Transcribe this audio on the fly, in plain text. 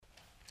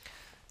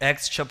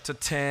Acts chapter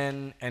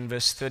 10 and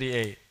verse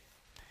 38.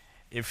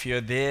 If you're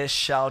there,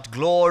 shout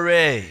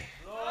glory.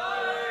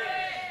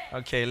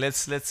 Okay,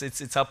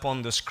 it's up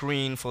on the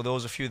screen for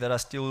those of you that are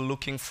still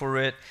looking for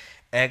it.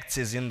 Acts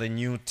is in the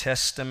New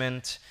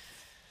Testament.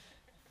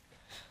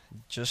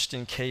 Just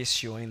in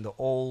case you're in the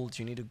old,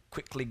 you need to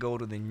quickly go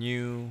to the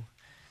new.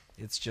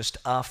 It's just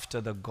after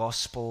the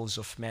Gospels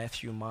of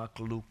Matthew, Mark,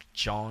 Luke,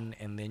 John,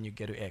 and then you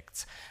get to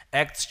Acts.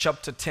 Acts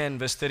chapter 10,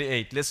 verse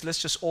 38.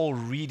 Let's just all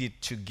read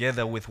it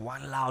together with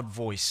one loud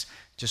voice.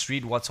 Just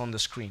read what's on the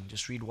screen.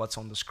 Just read what's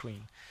on the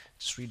screen.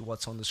 Just read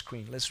what's on the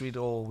screen. Let's read it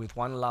all with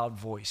one loud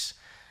voice.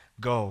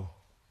 Go.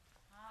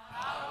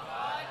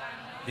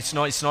 It's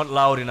not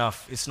loud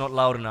enough. It's not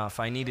loud enough.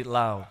 I need it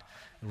loud.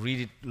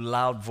 Read it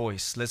loud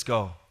voice. Let's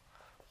go.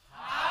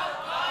 How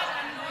God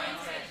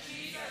anointed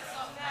Jesus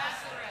of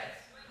Nazareth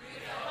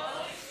with the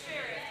Holy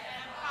Spirit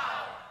and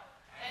power,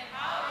 and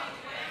how he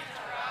went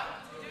around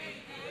doing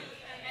good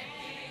and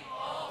healing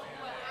all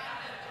who were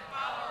under the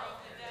power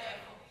of the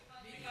devil,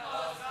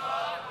 because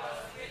God was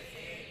with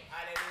him.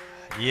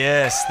 Hallelujah.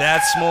 Yes,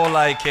 that's more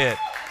like it.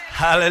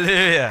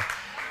 Hallelujah.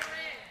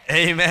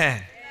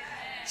 Amen.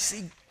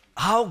 See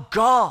how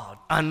God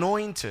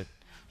anointed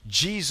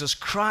Jesus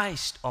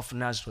Christ of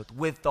Nazareth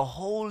with the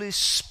Holy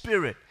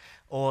Spirit,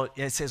 or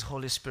it says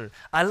Holy Spirit.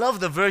 I love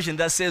the version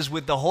that says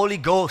with the Holy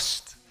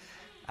Ghost.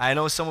 I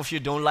know some of you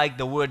don't like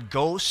the word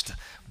ghost,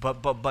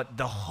 but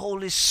the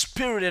Holy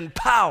Spirit and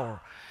power,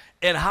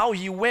 and how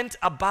he went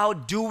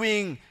about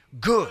doing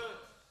good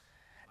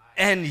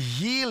and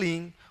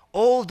healing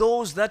all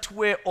those that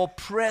were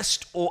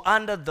oppressed or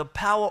under the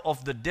power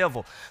of the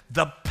devil.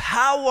 The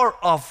power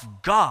of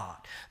God,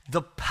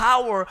 the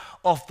power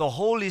of the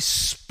Holy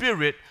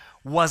Spirit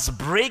was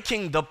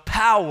breaking the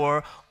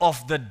power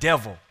of the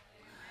devil.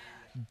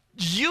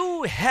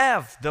 You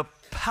have the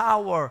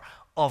power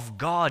of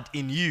God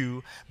in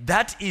you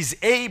that is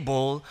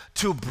able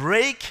to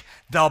break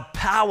the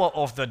power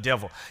of the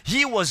devil.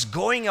 He was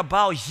going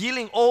about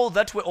healing all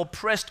that were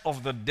oppressed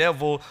of the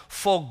devil,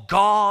 for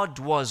God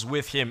was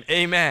with him.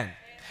 Amen.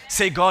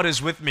 Say, God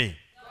is with me.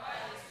 God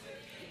is with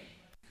me.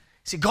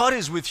 See, God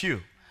is with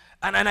you.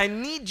 And I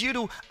need you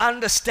to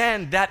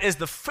understand that as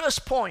the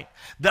first point,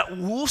 that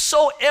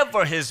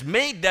whosoever has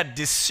made that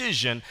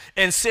decision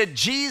and said,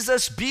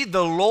 Jesus, be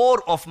the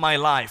Lord of my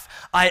life,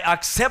 I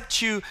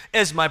accept you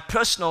as my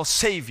personal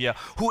Savior.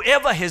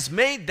 Whoever has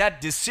made that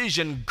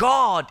decision,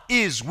 God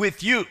is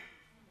with you.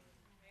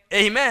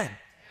 Amen.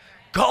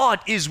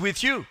 God is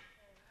with you.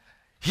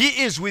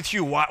 He is with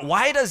you.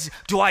 Why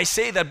do I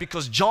say that?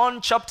 Because John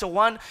chapter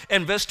 1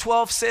 and verse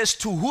 12 says,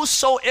 to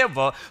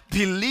whosoever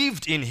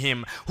believed in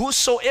him,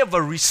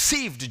 whosoever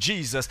received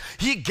Jesus,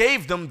 he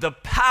gave them the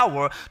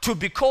power to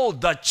be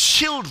called the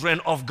children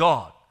of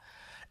God.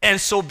 And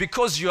so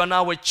because you are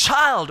now a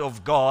child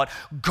of God,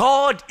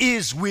 God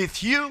is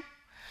with you.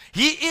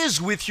 He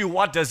is with you.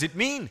 What does it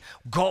mean?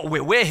 God,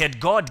 where had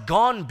God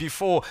gone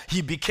before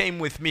he became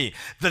with me?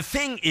 The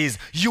thing is,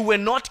 you were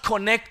not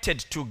connected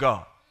to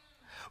God.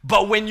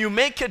 But when you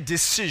make a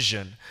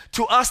decision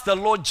to ask the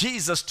Lord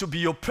Jesus to be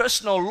your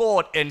personal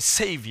Lord and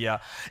Savior,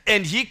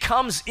 and he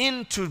comes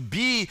in to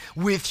be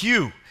with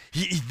you,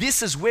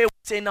 this is where we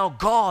say now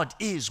God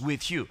is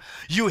with you.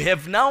 You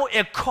have now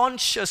a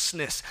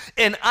consciousness,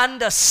 an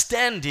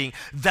understanding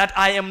that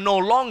I am no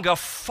longer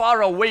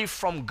far away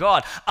from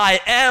God. I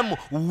am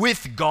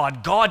with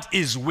God. God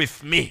is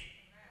with me.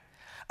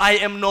 I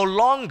am no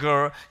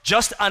longer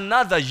just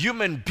another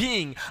human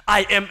being.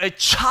 I am a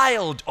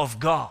child of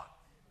God.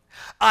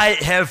 I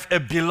have a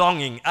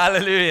belonging.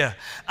 Hallelujah.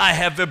 I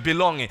have a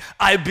belonging.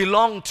 I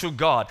belong to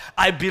God.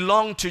 I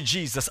belong to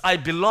Jesus. I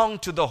belong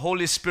to the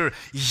Holy Spirit.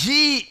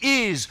 He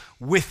is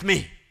with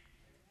me.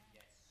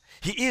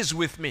 He is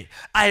with me.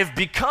 I have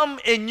become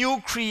a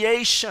new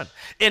creation.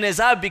 And as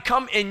I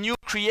become a new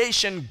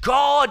creation,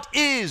 God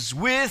is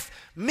with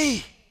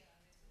me.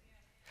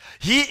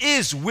 He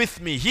is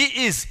with me.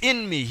 He is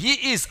in me.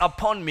 He is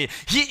upon me.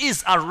 He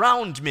is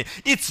around me.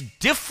 It's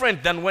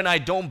different than when I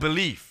don't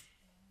believe.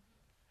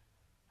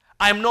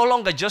 I am no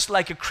longer just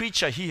like a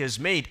creature he has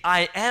made.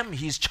 I am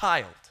his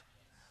child,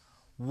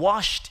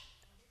 washed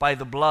by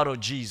the blood of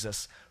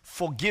Jesus,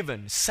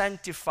 forgiven,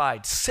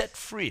 sanctified, set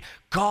free.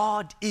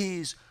 God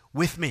is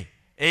with me.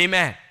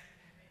 Amen.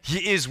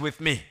 He is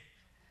with me.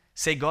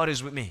 Say, God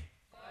is with me.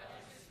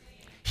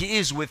 He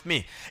is with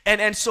me.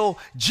 And so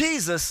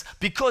Jesus,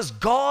 because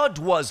God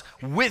was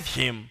with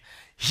him,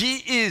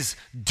 he is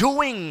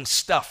doing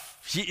stuff.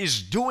 He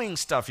is doing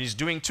stuff. He's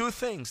doing two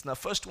things. The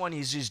first one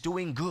is he's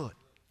doing good.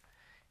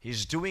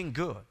 He's doing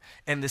good.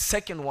 And the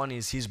second one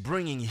is he's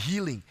bringing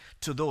healing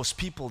to those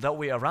people that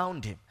were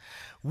around him.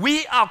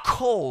 We are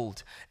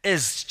called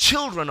as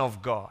children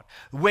of God.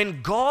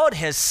 When God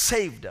has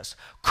saved us,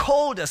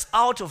 called us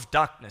out of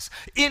darkness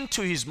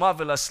into his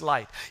marvelous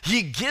light,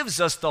 he gives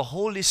us the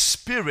Holy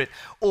Spirit,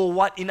 or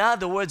what, in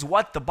other words,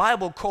 what the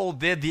Bible called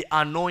there the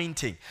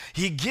anointing.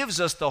 He gives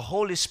us the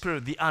Holy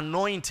Spirit, the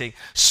anointing,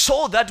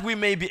 so that we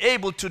may be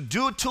able to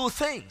do two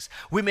things.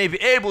 We may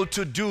be able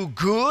to do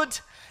good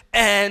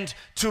and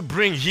to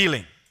bring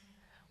healing.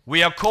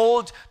 We are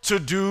called to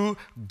do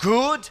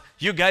good.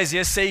 You guys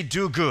here say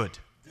do good.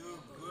 Do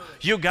good.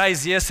 You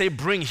guys here say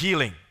bring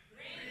healing.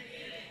 Bring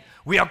healing.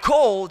 We are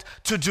called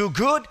to do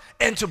good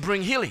and to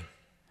bring healing.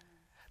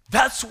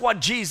 That's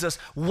what Jesus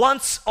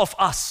wants of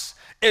us,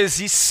 as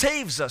he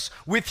saves us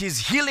with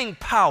his healing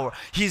power,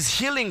 his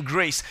healing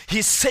grace,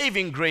 his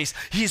saving grace.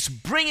 He's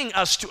bringing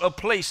us to a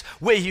place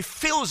where he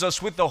fills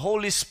us with the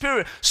Holy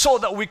Spirit so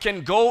that we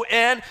can go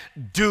and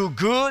do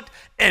good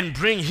and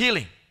bring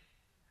healing.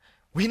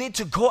 We need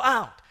to go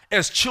out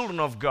as children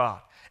of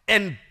God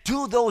and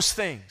do those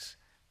things.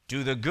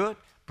 Do the good,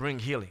 bring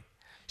healing.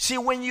 See,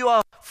 when you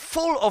are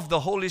full of the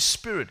Holy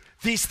Spirit,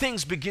 these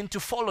things begin to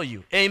follow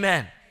you.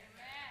 Amen.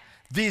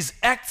 These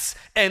acts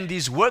and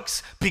these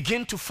works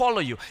begin to follow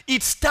you.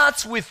 It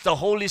starts with the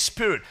Holy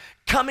Spirit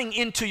coming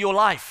into your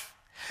life.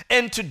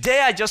 And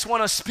today I just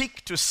want to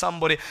speak to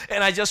somebody,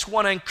 and I just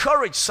want to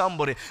encourage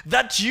somebody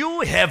that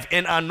you have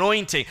an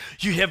anointing.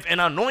 You have an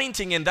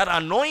anointing, and that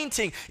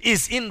anointing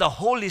is in the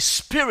Holy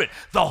Spirit.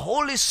 The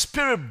Holy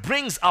Spirit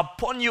brings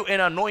upon you an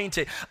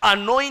anointing.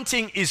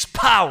 Anointing is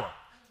power.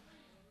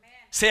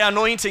 Say,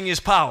 anointing is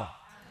power.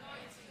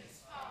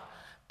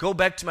 Go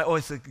back to my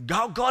author.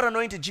 God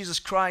anointed Jesus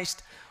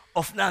Christ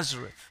of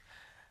Nazareth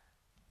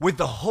with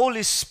the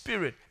Holy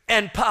Spirit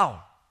and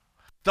power.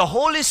 The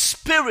Holy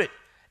Spirit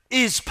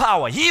is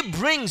power. He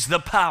brings the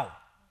power.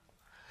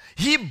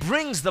 He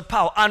brings the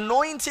power.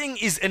 Anointing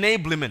is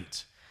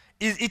enablement.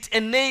 It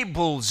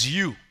enables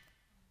you.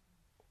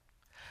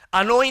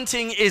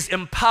 Anointing is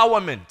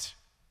empowerment.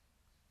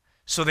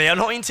 So the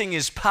anointing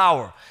is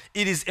power.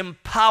 It is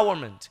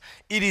empowerment.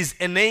 It is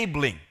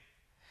enabling.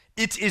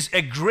 It is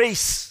a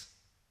grace.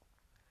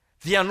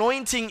 The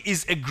anointing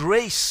is a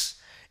grace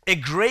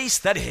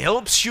that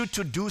helps you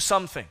to do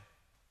something.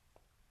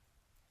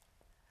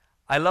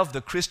 I love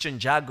the Christian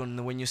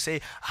jargon when you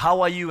say,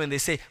 how are you? And they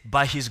say,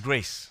 by his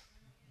grace.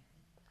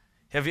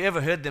 Have you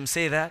ever heard them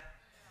say that?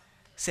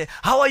 Say,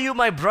 how are you,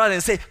 my brother?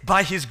 And say,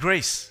 by his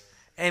grace.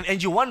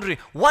 And you're wondering,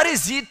 what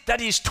is it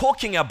that he's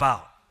talking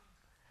about?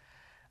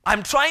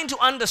 I'm trying to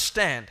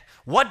understand,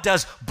 what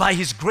does by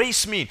his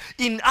grace mean?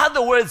 In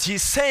other words,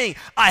 he's saying,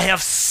 I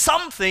have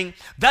something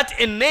that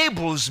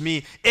enables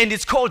me, and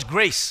it's called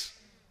grace.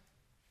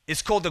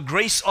 It's called the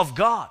grace of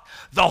God.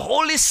 The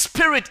Holy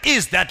Spirit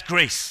is that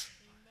grace.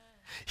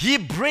 He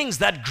brings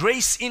that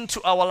grace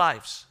into our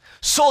lives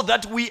so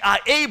that we are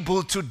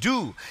able to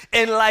do.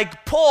 And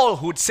like Paul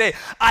would say,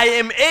 I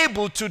am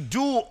able to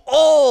do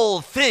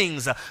all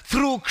things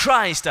through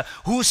Christ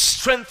who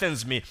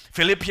strengthens me.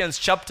 Philippians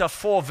chapter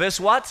 4 verse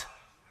what?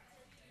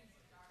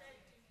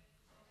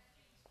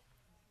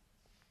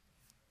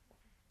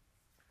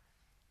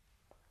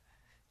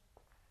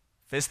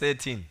 Verse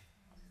 13.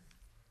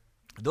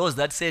 Those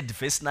that said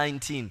verse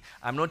 19,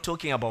 I'm not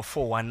talking about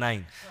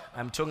 419.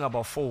 I'm talking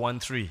about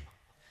 413.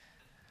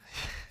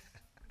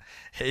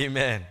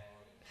 Amen.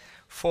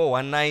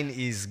 419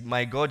 is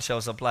my God shall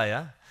supply.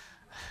 Huh?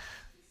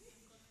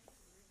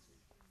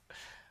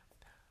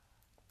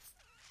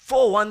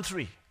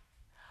 413.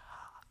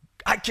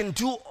 I can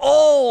do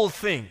all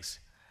things.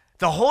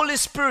 The Holy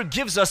Spirit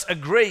gives us a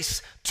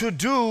grace to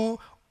do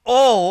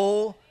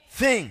all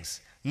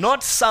things.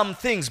 Not some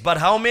things, but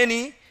how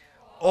many?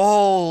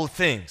 All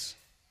things.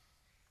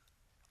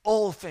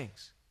 All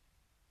things.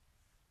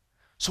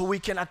 So we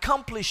can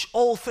accomplish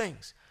all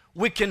things.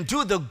 We can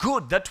do the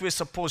good that we're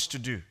supposed to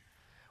do.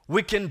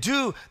 We can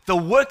do the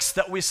works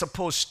that we're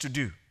supposed to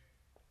do.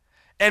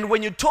 And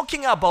when you're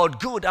talking about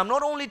good, I'm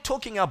not only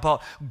talking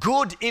about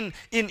good in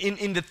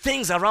the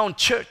things around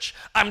church.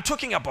 I'm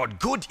talking about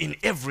good in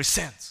every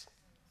sense.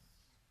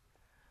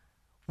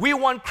 We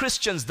want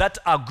Christians that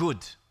are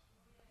good.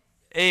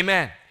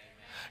 Amen.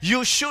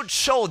 You should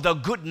show the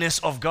goodness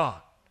of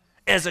God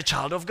as a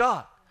child of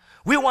God.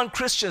 We want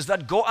Christians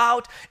that go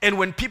out, and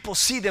when people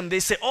see them, they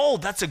say, oh,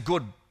 that's a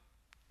good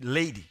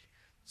lady.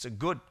 It's a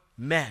good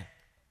man.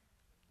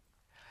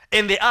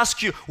 And they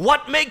ask you,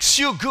 what makes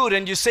you good?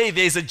 And you say,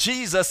 there's a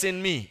Jesus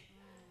in me.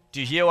 Do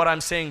you hear what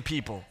I'm saying,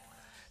 people?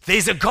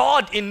 There's a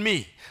God in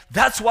me.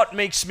 That's what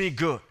makes me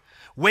good.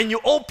 When you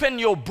open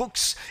your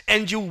books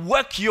and you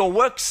work your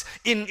works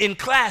in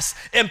class,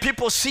 and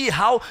people see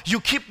how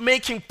you keep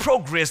making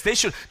progress, they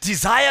should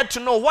desire to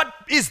know what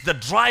is the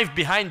drive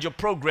behind your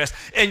progress.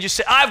 And you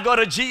say, I've got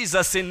a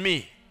Jesus in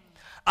me.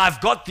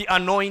 I've got the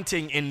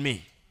anointing in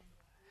me.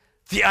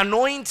 The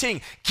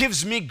anointing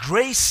gives me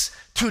grace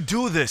to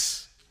do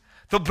this.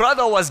 The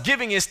brother was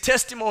giving his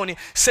testimony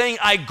saying,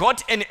 I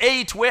got an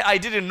 8 where I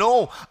didn't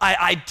know.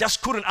 I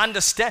just couldn't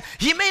understand.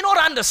 He may not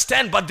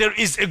understand, but there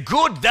is a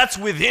good that's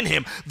within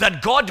him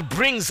that God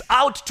brings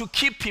out to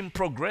keep him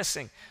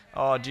progressing.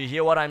 Oh, do you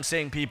hear what I'm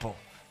saying, people?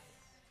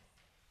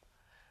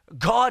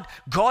 God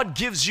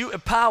gives you a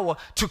power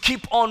to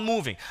keep on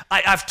moving.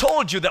 I've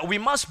told you that we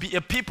must be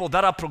a people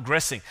that are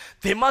progressing.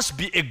 There must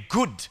be a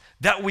good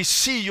that we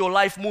see your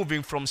life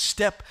moving from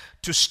step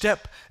to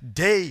step,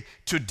 day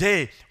to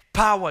day,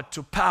 power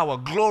to power,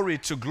 glory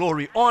to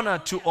glory, honor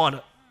to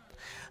honor.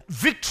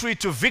 victory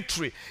to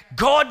victory.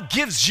 God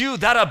gives you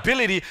that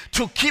ability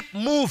to keep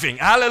moving.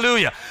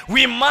 Hallelujah.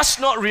 We must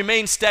not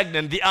remain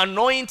stagnant. The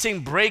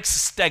anointing breaks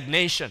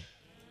stagnation.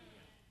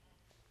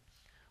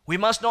 We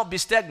must not be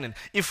stagnant.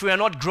 If we are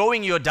not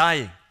growing, you're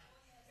dying.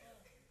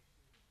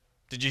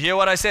 Did you hear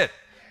what I said?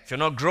 If you're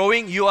not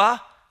growing, you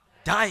are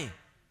dying.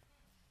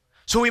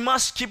 So we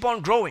must keep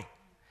on growing.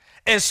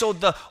 And so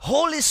the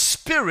Holy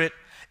Spirit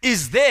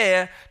is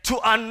there to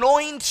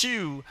anoint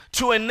you,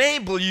 to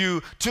enable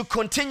you to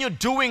continue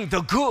doing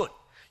the good.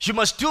 You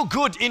must do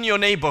good in your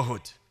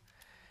neighborhood.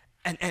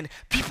 And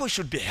people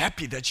should be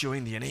happy that you're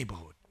in their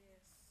neighborhood.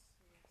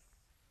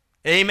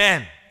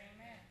 Amen.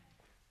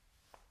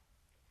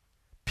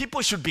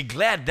 People should be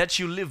glad that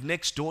you live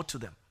next door to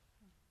them.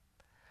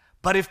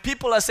 But if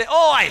people are saying,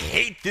 oh, I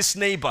hate this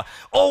neighbor,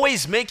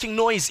 always making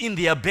noise in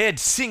their bed,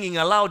 singing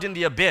aloud in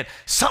their bed,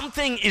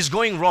 something is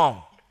going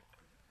wrong.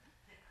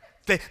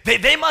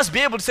 They must be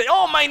able to say,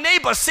 oh, my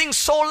neighbor sings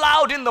so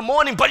loud in the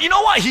morning, but you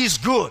know what? He's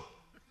good.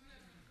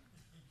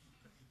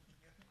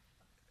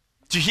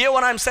 Do you hear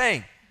what I'm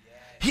saying?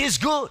 He's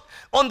good.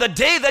 On the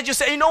day that you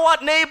say, you know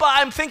what, neighbor,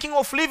 I'm thinking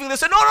of leaving, they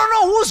say,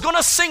 no, who's going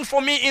to sing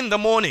for me in the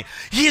morning?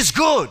 He's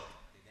good.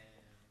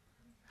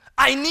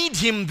 I need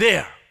him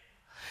there.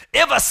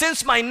 Ever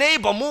since my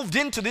neighbor moved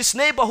into this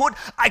neighborhood,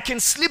 I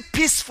can sleep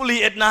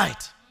peacefully at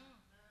night.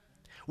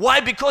 Why?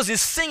 Because his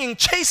singing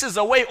chases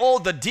away all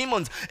the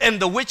demons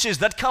and the witches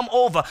that come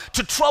over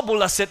to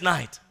trouble us at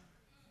night.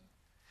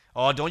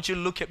 Oh, don't you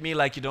look at me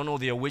like you don't know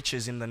there are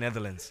witches in the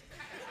Netherlands.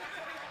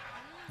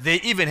 They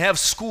even have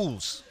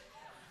schools.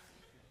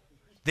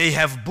 They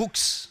have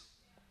books.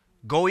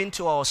 Go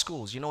into our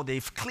schools. You know,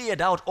 they've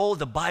cleared out all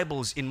the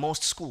Bibles in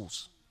most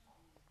schools.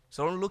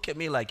 So don't look at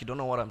me like you don't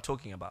know what I'm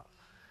talking about.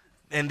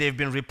 And they've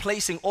been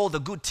replacing all the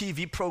good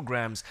TV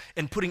programs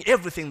and putting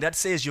everything that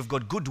says you've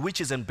got good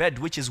witches and bad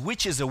witches.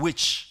 Witch is a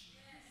witch.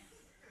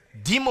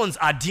 Demons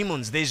are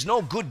demons. There's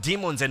no good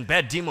demons and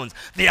bad demons.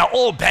 They are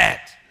all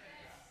bad.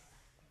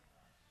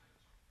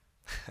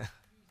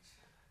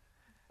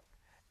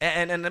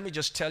 and let me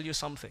just tell you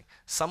something.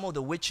 Some of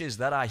the witches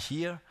that are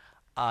here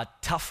are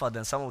tougher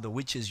than some of the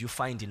witches you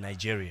find in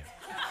Nigeria.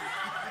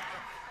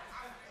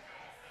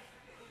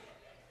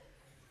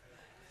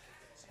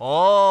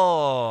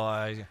 Oh,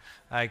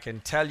 I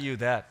can tell you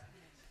that.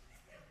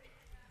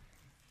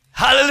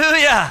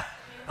 Hallelujah.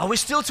 Are we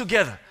still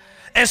together?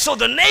 And so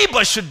the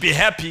neighbor should be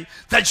happy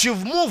that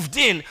you've moved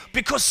in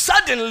because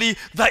suddenly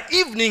the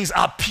evenings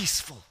are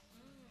peaceful.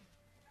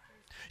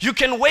 You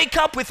can wake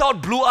up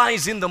without blue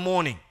eyes in the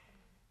morning.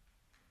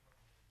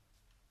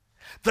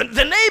 The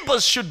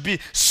neighbors should be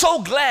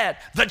so glad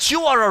that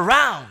you are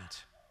around.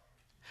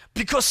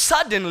 Because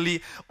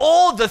suddenly,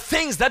 all the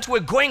things that were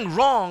going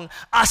wrong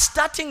are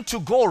starting to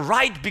go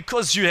right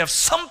because you have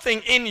something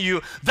in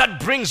you that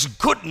brings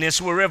goodness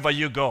wherever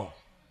you go.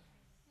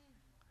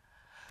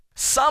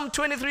 Psalm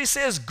 23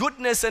 says,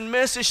 goodness and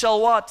mercy shall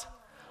what?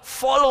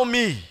 Follow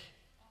me.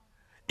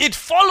 It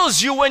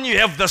follows you when you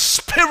have the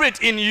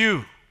Spirit in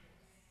you.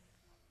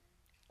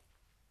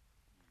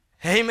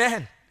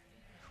 Amen.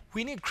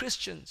 We need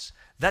Christians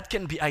that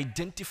can be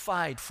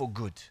identified for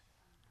good.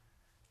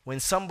 When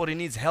somebody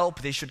needs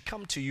help, they should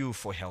come to you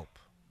for help.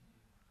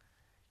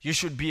 You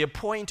should be a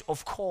point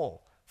of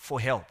call for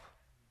help.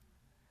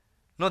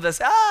 Not that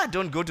say,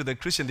 don't go to the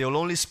Christian, they will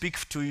only speak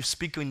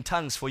in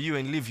tongues for you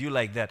and leave you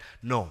like that.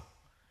 No.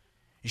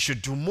 You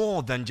should do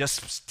more than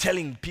just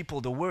telling people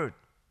the word.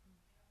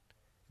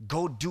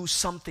 Go do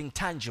something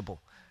tangible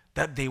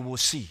that they will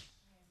see.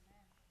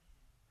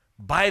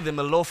 Buy them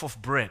a loaf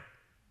of bread.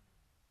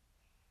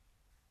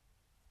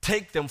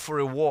 Take them for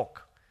a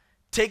walk.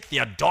 Take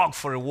their dog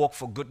for a walk,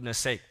 for goodness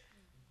sake.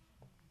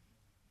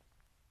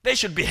 They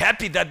should be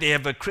happy that they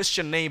have a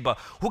Christian neighbor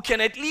who can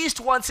at least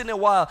once in a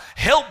while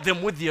help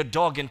them with their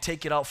dog and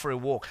take it out for a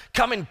walk.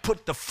 Come and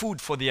put the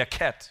food for their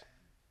cat.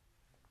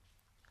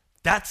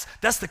 That's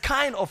the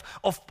kind of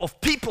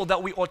people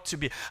that we ought to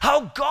be.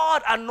 How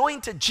God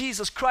anointed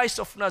Jesus Christ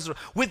of Nazareth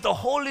with the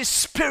Holy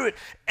Spirit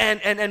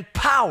and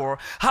power.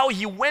 How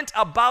he went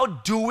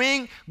about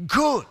doing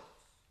good.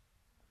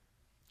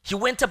 He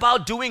went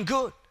about doing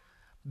good.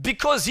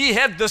 Because he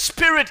had the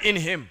Spirit in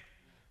him.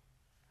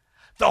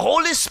 The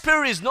Holy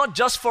Spirit is not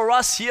just for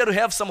us here to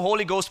have some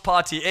Holy Ghost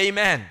party.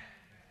 Amen.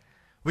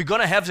 We're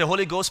going to have the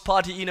Holy Ghost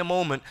party in a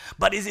moment.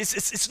 But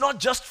it's not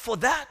just for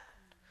that.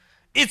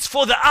 It's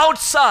for the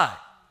outside.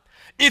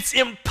 It's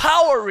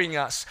empowering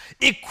us,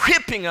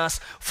 equipping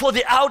us for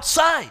the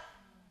outside.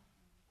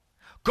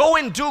 Go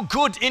and do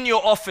good in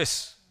your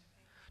office.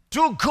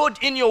 Do good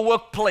in your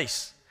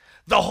workplace.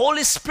 The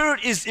Holy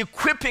Spirit is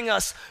equipping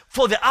us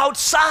for the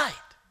outside.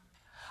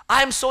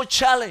 I'm so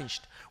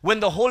challenged when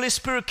the Holy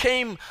Spirit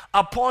came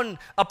upon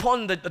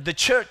the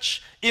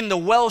church in the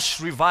Welsh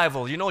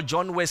revival. You know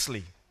John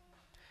Wesley.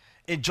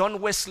 And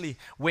John Wesley,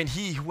 when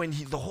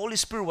the Holy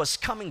Spirit was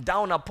coming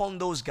down upon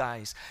those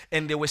guys,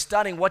 and they were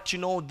starting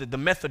the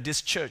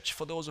Methodist Church,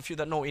 for those of you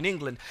that know, in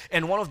England.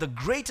 And one of the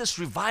greatest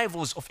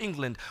revivals of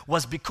England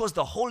was because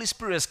the Holy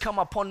Spirit has come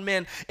upon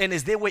men, and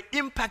as they were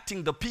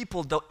impacting the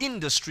people, the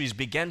industries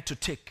began to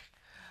tick.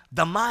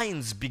 The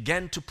mines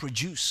began to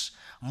produce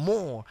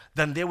more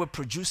than they were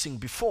producing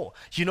before.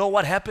 You know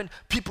what happened?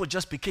 People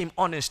just became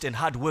honest and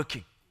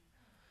hardworking.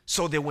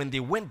 So that when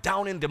they went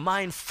down in the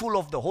mine full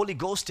of the Holy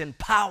Ghost and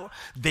power,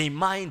 they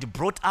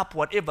brought up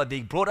whatever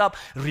they brought up,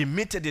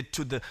 remitted it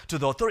to the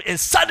authority, and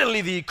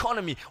suddenly the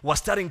economy was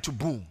starting to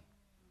boom.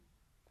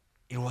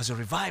 It was a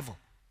revival.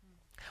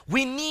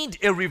 We need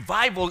a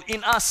revival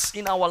in us,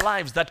 in our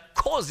lives, that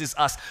causes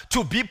us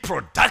to be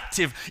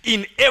productive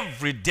in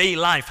everyday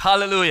life.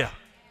 Hallelujah.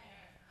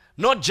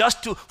 Not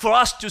just for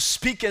us to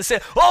speak and say,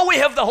 oh, we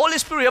have the Holy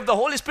Spirit, we have the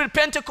Holy Spirit,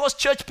 Pentecost,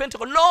 church,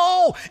 Pentecost.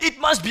 No, it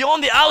must be on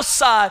the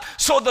outside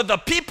so that the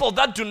people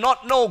that do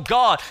not know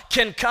God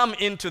can come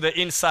into the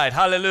inside.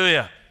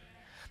 Hallelujah.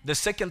 The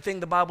second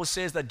thing the Bible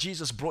says, that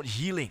Jesus brought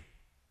healing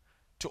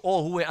to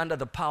all who were under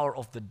the power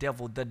of the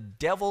devil. The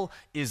devil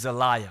is a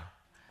liar.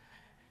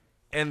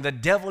 And the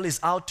devil is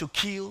out to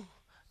kill,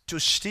 to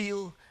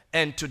steal,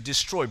 and to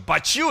destroy.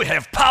 But you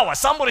have power.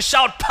 Somebody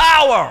shout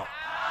power.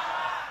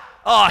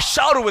 Oh,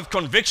 shout it with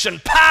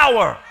conviction.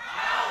 Power.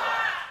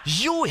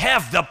 You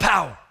have the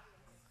power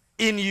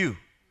in you.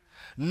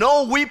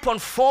 No weapon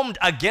formed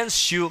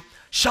against you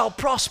shall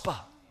prosper.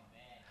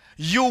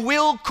 You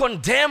will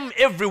condemn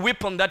every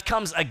weapon that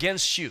comes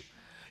against you.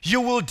 You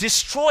will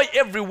destroy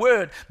every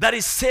word that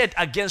is said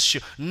against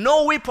you.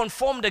 No weapon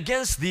formed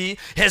against thee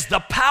has the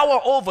power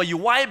over you.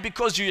 Why?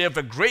 Because you have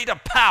a greater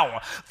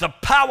power. The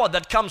power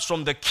that comes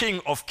from the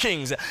King of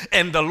Kings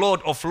and the Lord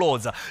of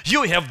Lords.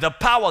 You have the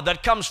power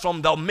that comes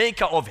from the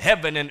Maker of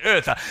heaven and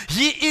earth.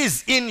 He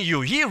is in you.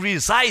 He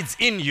resides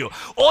in you.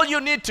 All you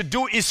need to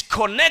do is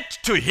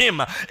connect to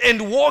Him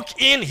and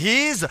walk in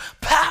His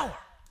power.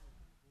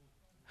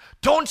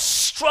 Don't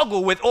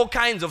struggle with all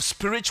kinds of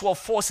spiritual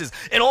forces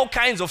and all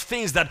kinds of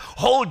things that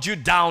hold you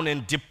down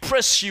and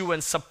depress you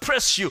and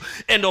suppress you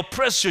and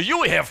oppress you.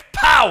 You have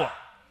power.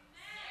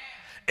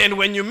 And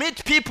when you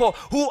meet people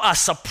who are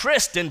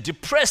suppressed and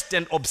depressed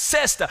and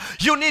obsessed,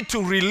 you need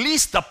to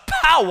release the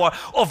power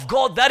of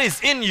God that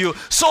is in you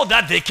so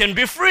that they can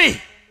be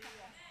free.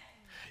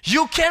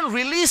 You can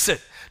release it.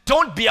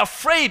 Don't be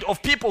afraid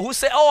of people who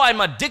say, oh, I'm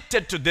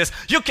addicted to this.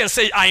 You can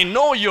say, I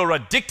know you're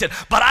addicted,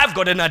 but I've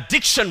got an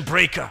addiction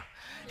breaker.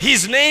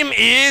 His name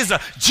is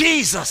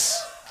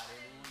Jesus.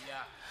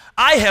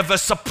 I have a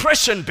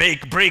suppression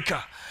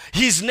breaker.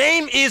 His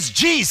name is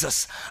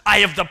Jesus. I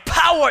have the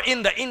power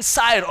in the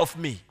inside of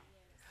me.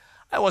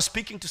 I was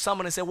speaking to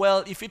someone and said,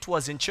 well, if it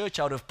was in church,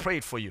 I would have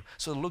prayed for you.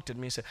 So they looked at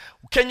me and said,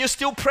 can you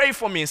still pray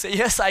for me? And said,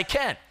 yes, I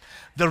can.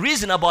 The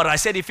reason about it, I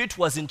said, if it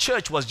was in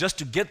church, was just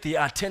to get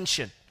their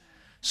attention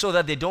so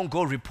that they don't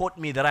go report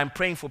me that I'm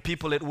praying for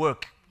people at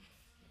work.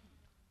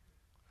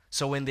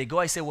 So when they go,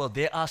 I say, well,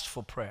 they asked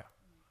for prayer.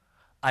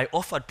 I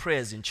offered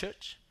prayers in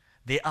church.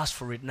 They asked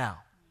for it now.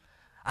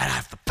 I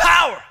have the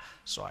power.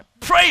 So I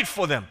prayed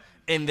for them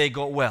and they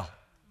got well.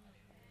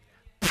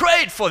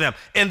 Prayed for them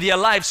and their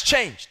lives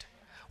changed.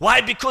 Why?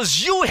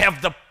 Because you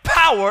have the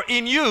power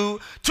in you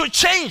to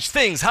change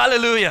things.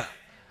 Hallelujah.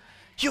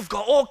 You've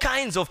got all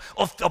kinds of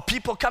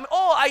people coming.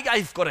 Oh,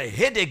 I've got a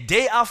headache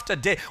day after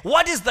day.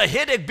 What is the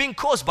headache being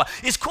caused by?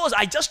 It's caused,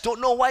 I just don't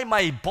know why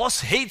my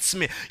boss hates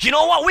me. You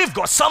know what? We've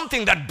got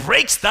something that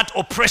breaks that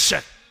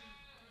oppression.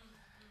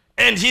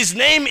 And His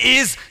name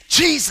is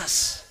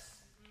Jesus.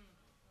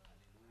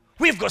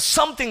 We've got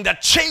something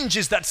that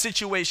changes that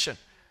situation.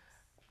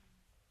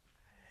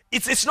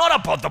 It's not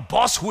about the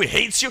boss who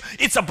hates you.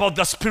 It's about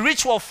the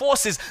spiritual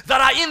forces that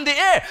are in the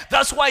air.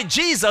 That's why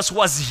Jesus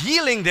was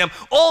healing them,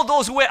 all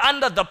those who were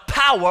under the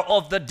power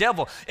of the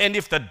devil. And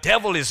if the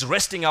devil is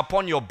resting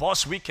upon your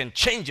boss, we can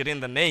change it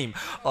in the name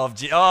of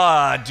Jesus.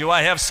 Oh, do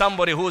I have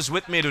somebody who's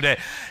with me today?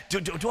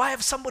 Do I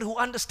have somebody who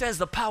understands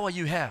the power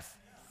you have?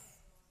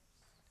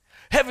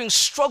 Having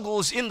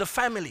struggles in the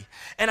family.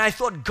 And I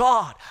thought,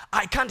 God,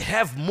 I can't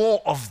have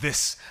more of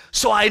this.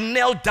 So I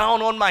knelt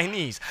down on my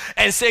knees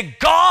and said,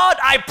 God,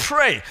 I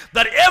pray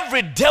that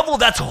every devil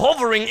that's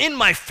hovering in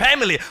my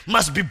family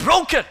must be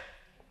broken.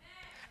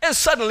 And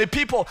suddenly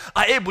people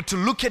are able to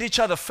look at each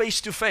other face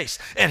to face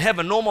and have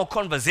a normal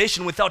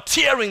conversation without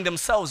tearing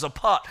themselves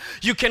apart.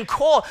 You can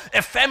call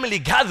a family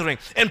gathering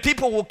and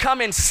people will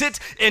come and sit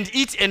and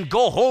eat and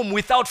go home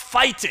without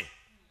fighting.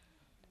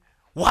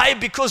 Why?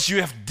 Because you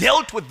have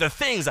dealt with the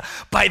things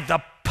by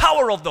the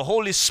power of the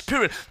Holy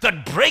Spirit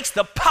that breaks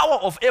the power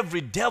of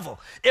every devil,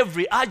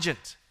 every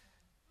agent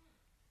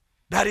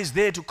that is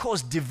there to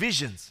cause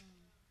divisions.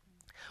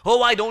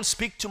 Oh, I don't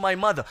speak to my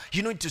mother.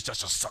 You need to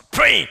just start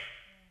praying.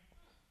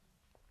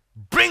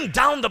 Bring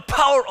down the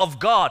power of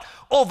God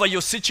over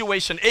your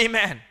situation.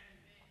 Amen.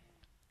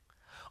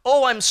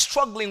 Oh, I'm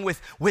struggling with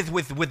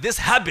this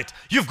habit.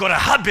 You've got a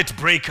habit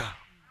breaker.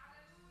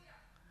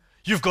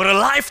 You've got a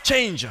life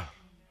changer.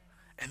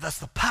 And that's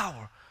the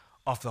power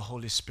of the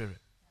Holy Spirit.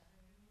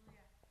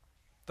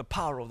 The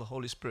power of the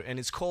Holy Spirit. And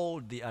it's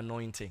called the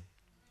anointing.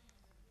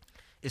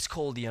 It's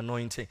called the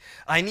anointing.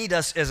 I need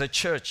us as a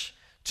church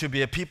to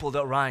be a people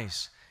that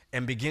rise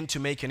and begin to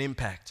make an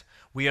impact.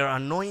 We are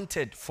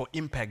anointed for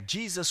impact.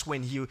 Jesus,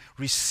 when he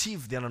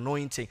received the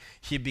anointing,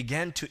 he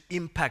began to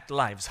impact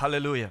lives.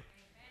 Hallelujah.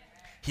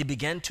 He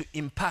began to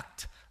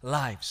impact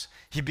lives.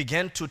 He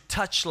began to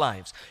touch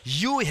lives.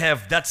 You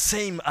have that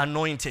same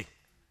anointing.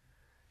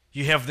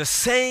 You have the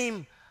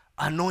same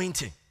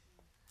anointing.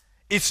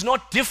 It's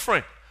not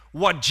different.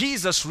 What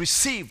Jesus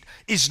received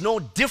is no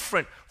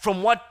different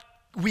from what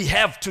we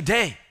have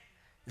today.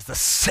 It's the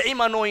same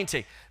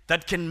anointing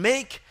that can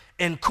make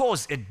and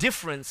cause a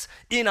difference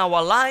in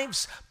our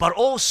lives, but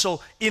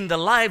also in the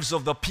lives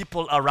of the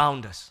people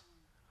around us.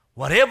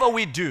 Whatever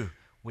we do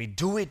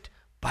it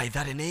by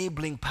that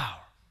enabling power.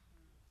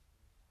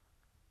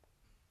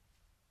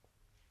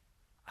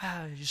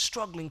 You're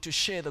struggling to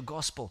share the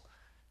gospel.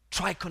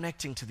 Try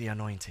connecting to the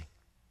anointing.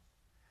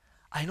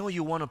 I know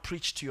you want to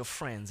preach to your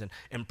friends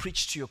and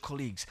preach to your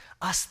colleagues.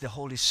 Ask the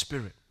Holy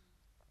Spirit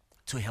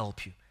to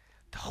help you.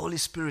 The Holy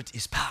Spirit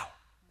is power.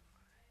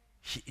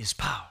 He is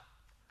power.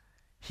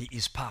 He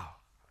is power.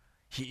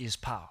 He is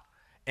power.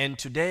 And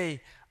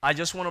today, I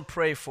just want to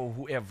pray for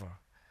whoever.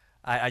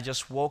 I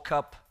just woke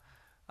up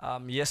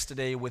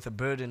yesterday with a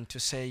burden to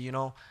say,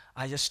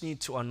 I just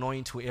need to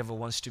anoint whoever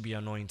wants to be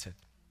anointed.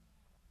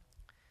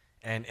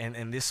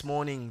 And this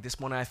morning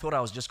I thought I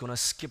was just going to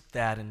skip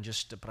that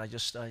but I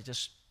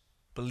just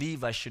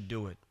believe I should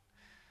do it.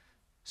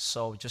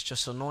 So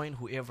just anoint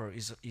whoever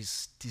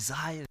is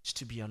desires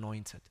to be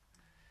anointed,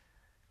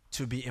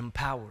 to be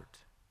empowered.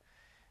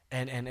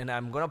 And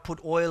I'm going to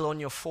put oil on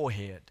your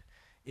forehead.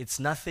 It's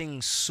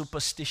nothing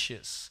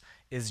superstitious.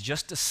 It's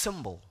just a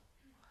symbol.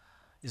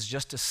 It's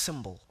just a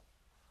symbol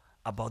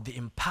about the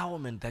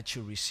empowerment that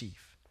you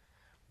receive.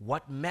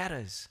 What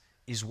matters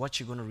is what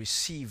you're going to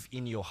receive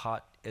in your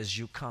heart as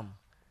you come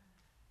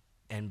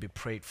and be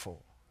prayed for.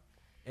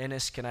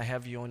 Ernest, can I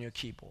have you on your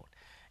keyboard?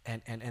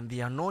 And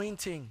the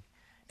anointing,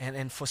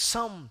 and for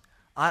some,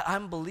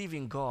 I'm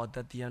believing God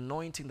that the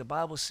anointing, the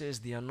Bible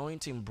says the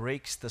anointing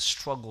breaks the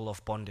struggle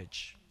of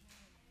bondage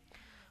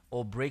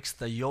or breaks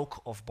the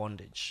yoke of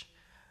bondage.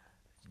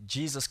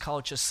 Jesus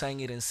culture sang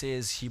it and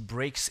says he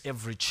breaks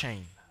every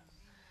chain.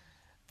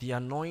 The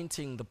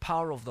anointing, the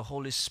power of the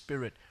Holy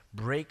Spirit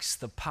breaks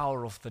the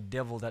power of the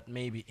devil that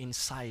may be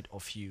inside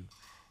of you.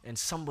 And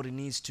somebody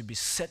needs to be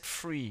set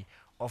free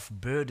of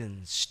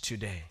burdens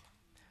today.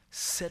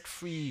 Set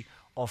free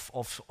of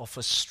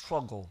a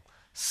struggle.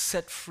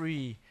 Set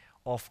free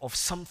of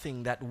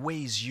something that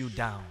weighs you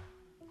down.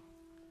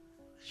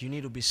 You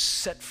need to be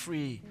set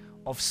free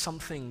of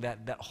something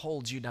that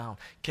holds you down.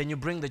 Can you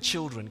bring the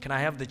children? Can I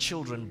have the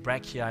children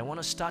back here? I want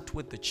to start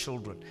with the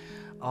children.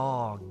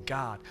 Oh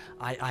God,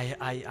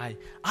 I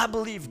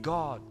believe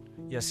God.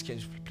 Yes, can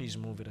you please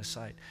move it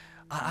aside?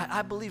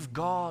 I believe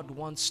God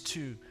wants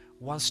to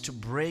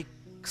break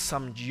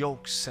some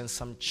yokes and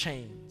some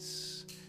chains.